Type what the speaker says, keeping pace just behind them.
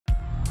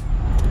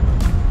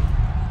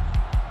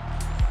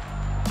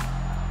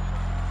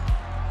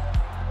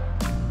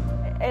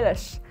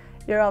Ailish,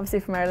 you're obviously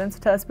from Ireland, so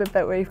tell us a bit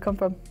about where you've come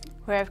from.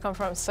 Where I've come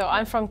from. So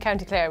I'm from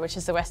County Clare, which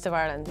is the west of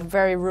Ireland.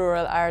 Very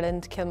rural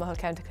Ireland, Kilmahall,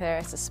 County Clare.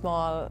 It's a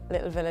small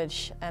little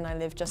village and I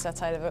live just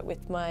outside of it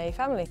with my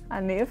family.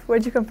 And Niamh,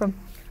 where'd you come from?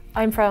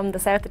 I'm from the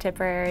south of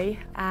Tipperary,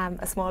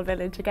 a small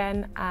village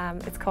again.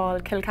 It's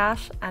called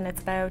Kilcash and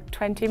it's about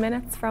 20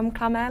 minutes from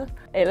Clonmel.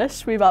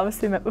 Ailish, we've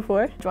obviously met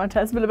before. Do you want to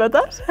tell us a bit about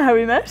that, how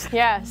we met?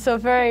 Yeah, so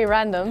very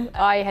random.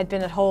 I had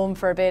been at home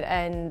for a bit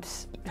and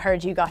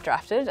heard you got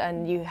drafted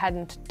and you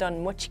hadn't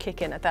done much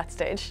kicking at that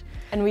stage.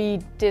 And we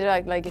did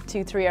like a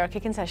 2-3 hour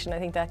kicking session I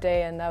think that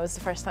day, and that was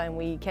the first time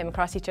we came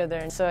across each other,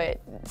 and so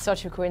it's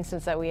such a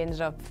coincidence that we ended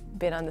up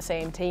being on the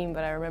same team.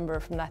 But I remember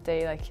from that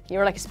day, like, you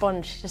were like a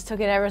sponge, just took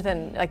in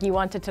everything. Like, you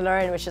wanted to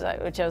learn, which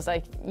I was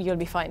like, you'll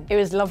be fine. It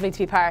was lovely to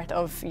be part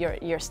of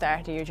your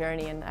start of your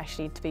journey and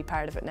actually to be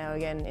part of it now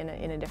again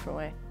in a different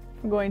way.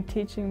 I'm going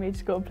teaching me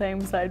to go playing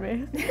beside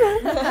me.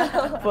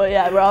 But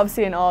yeah, we're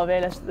obviously in awe of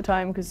Ailish at the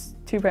time because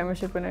 2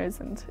 premiership winners,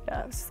 and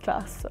yeah, it was just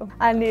class. So.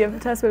 And Niamh,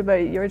 tell us a bit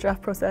about your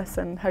draft process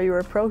and how you were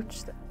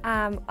approached.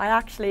 I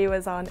actually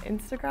was on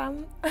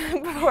Instagram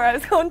before I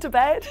was going to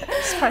bed.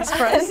 Surprise,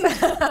 surprise.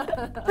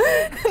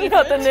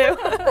 Nothing new.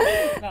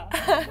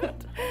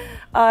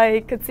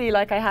 I could see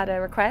like I had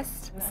a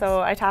request, so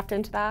I tapped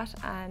into that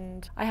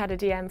and I had a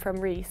DM from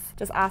Roos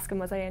just asking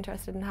was I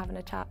interested in having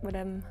a chat with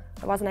him.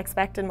 I wasn't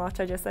expecting much,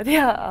 I just said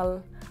yeah,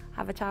 I'll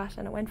have a chat,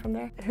 and it went from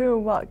there. Who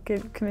and what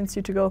convinced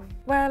you to go?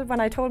 Well, when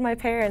I told my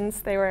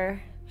parents, they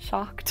were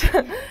shocked,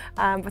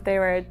 but they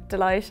were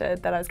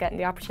delighted that I was getting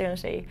the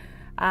opportunity.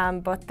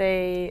 But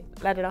they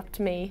led it up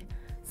to me,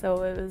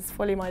 so it was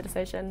fully my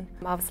decision.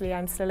 Obviously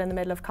I'm still in the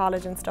middle of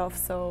college and stuff,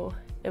 so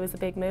it was a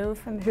big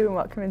move. And who and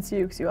what convinced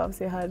you, because you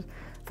obviously had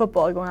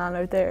football going on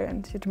out there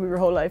and you had to move your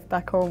whole life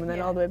back home and then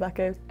all the way back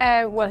out?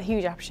 Well, a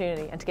huge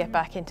opportunity, and to get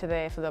back into the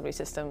AFLW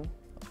system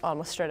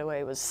almost straight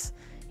away was,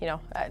 you know,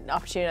 an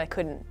opportunity I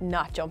couldn't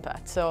not jump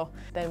at. So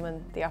then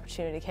when the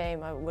opportunity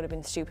came, I would have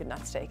been stupid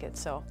not to take it.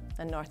 So,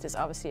 and North is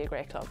obviously a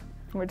great club.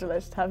 We're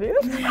delighted to have you.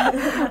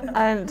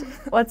 And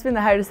what's been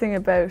the hardest thing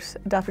about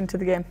adapting to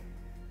the game?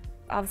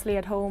 Obviously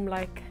at home,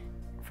 like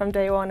from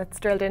day one, it's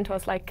drilled into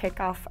us like kick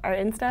off our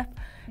instep,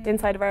 the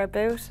inside of our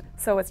boot.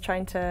 So it's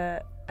trying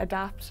to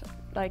adapt,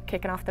 like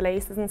kicking off the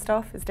laces and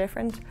stuff is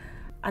different.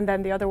 And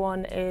then the other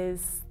one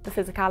is the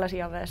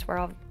physicality of it.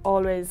 We're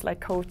always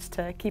like coached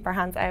to keep our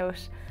hands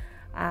out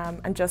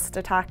and just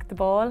attack the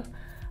ball.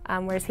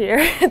 Whereas here,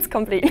 it's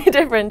completely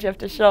different. You have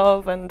to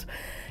shove and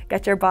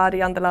get your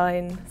body on the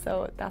line.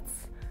 So that's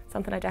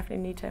something I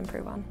definitely need to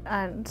improve on.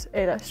 And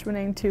Ailish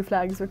winning 2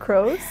 flags with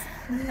Crows.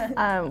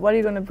 What are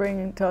you going to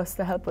bring to us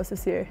to help us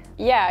this year?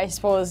 Yeah, I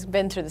suppose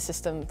been through the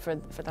system for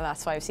the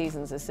last 5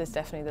 seasons.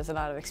 There's a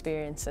lot of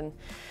experience, and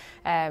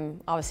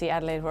obviously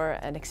Adelaide were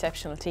an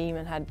exceptional team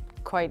and had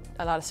quite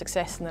a lot of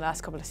success in the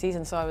last couple of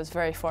seasons, so I was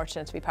very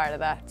fortunate to be part of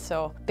that.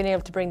 So being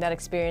able to bring that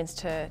experience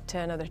to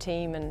another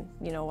team, and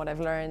you know what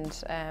I've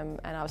learned, and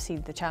obviously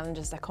the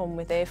challenges that come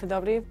with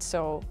AFLW.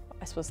 So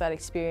I suppose that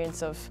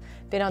experience of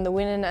being on the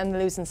winning and the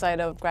losing side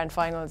of grand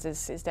finals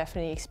is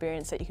definitely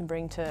experience that you can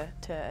bring to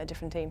a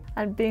different team.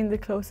 And being the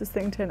closest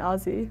thing to an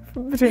Aussie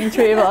between the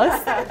 3 of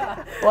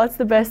us, what's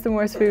the best and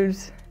worst food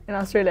in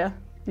Australia,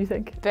 you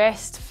think?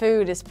 Best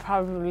food is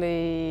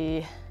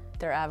probably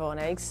their avo and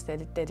eggs.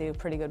 They do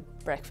pretty good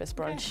breakfast,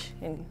 brunch,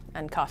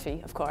 and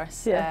coffee, of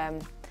course. Yeah.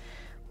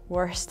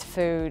 Worst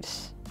food,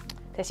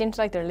 they seem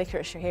to like their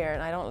licorice here,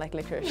 and I don't like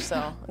licorice, so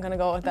I'm going to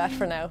go with that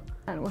for now.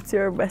 And what's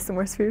your best and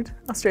worst food,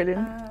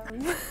 Australian?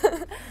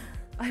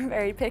 I'm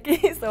very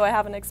picky, so I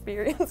haven't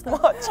experienced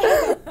much.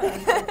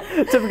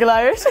 Typical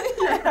Irish?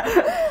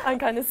 Yeah. I'm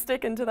kind of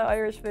sticking to the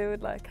Irish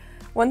food. Like,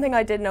 one thing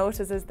I did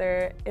notice is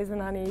there isn't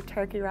any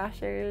turkey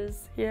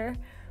rashers here,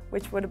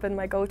 which would have been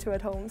my go-to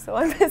at home, so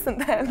I'm missing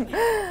them.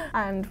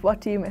 And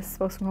what do you miss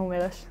most from home,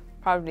 Ailish?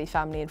 Probably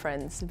family and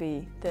friends would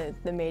be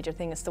the major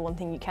thing. It's the one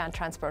thing you can't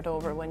transport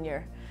over when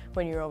you're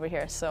over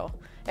here. So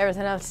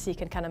everything else you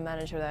can kind of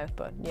manage without,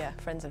 but yeah,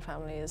 friends and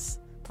family is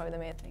probably the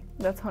main thing.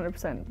 That's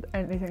 100%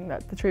 anything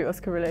that the 3 of us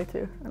could relate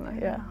to. And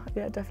like,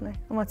 yeah, definitely.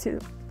 And what's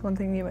the one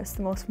thing you miss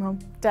the most from home?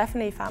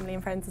 Definitely family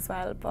and friends as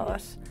well,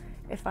 but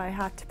if I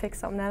had to pick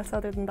something else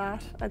other than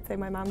that, I'd say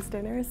my mum's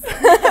dinners.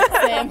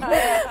 Same.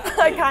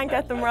 I can't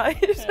get them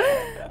right.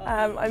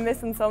 I'm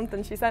missing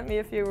something. She sent me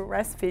a few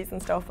recipes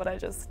and stuff, but I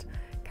just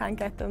can't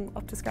get them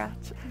up to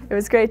scratch. It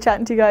was great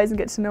chatting to you guys and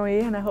get to know you,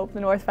 and I hope the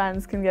North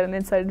fans can get an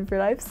insight into your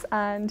lives.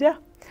 And yeah,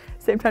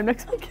 same time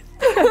next week.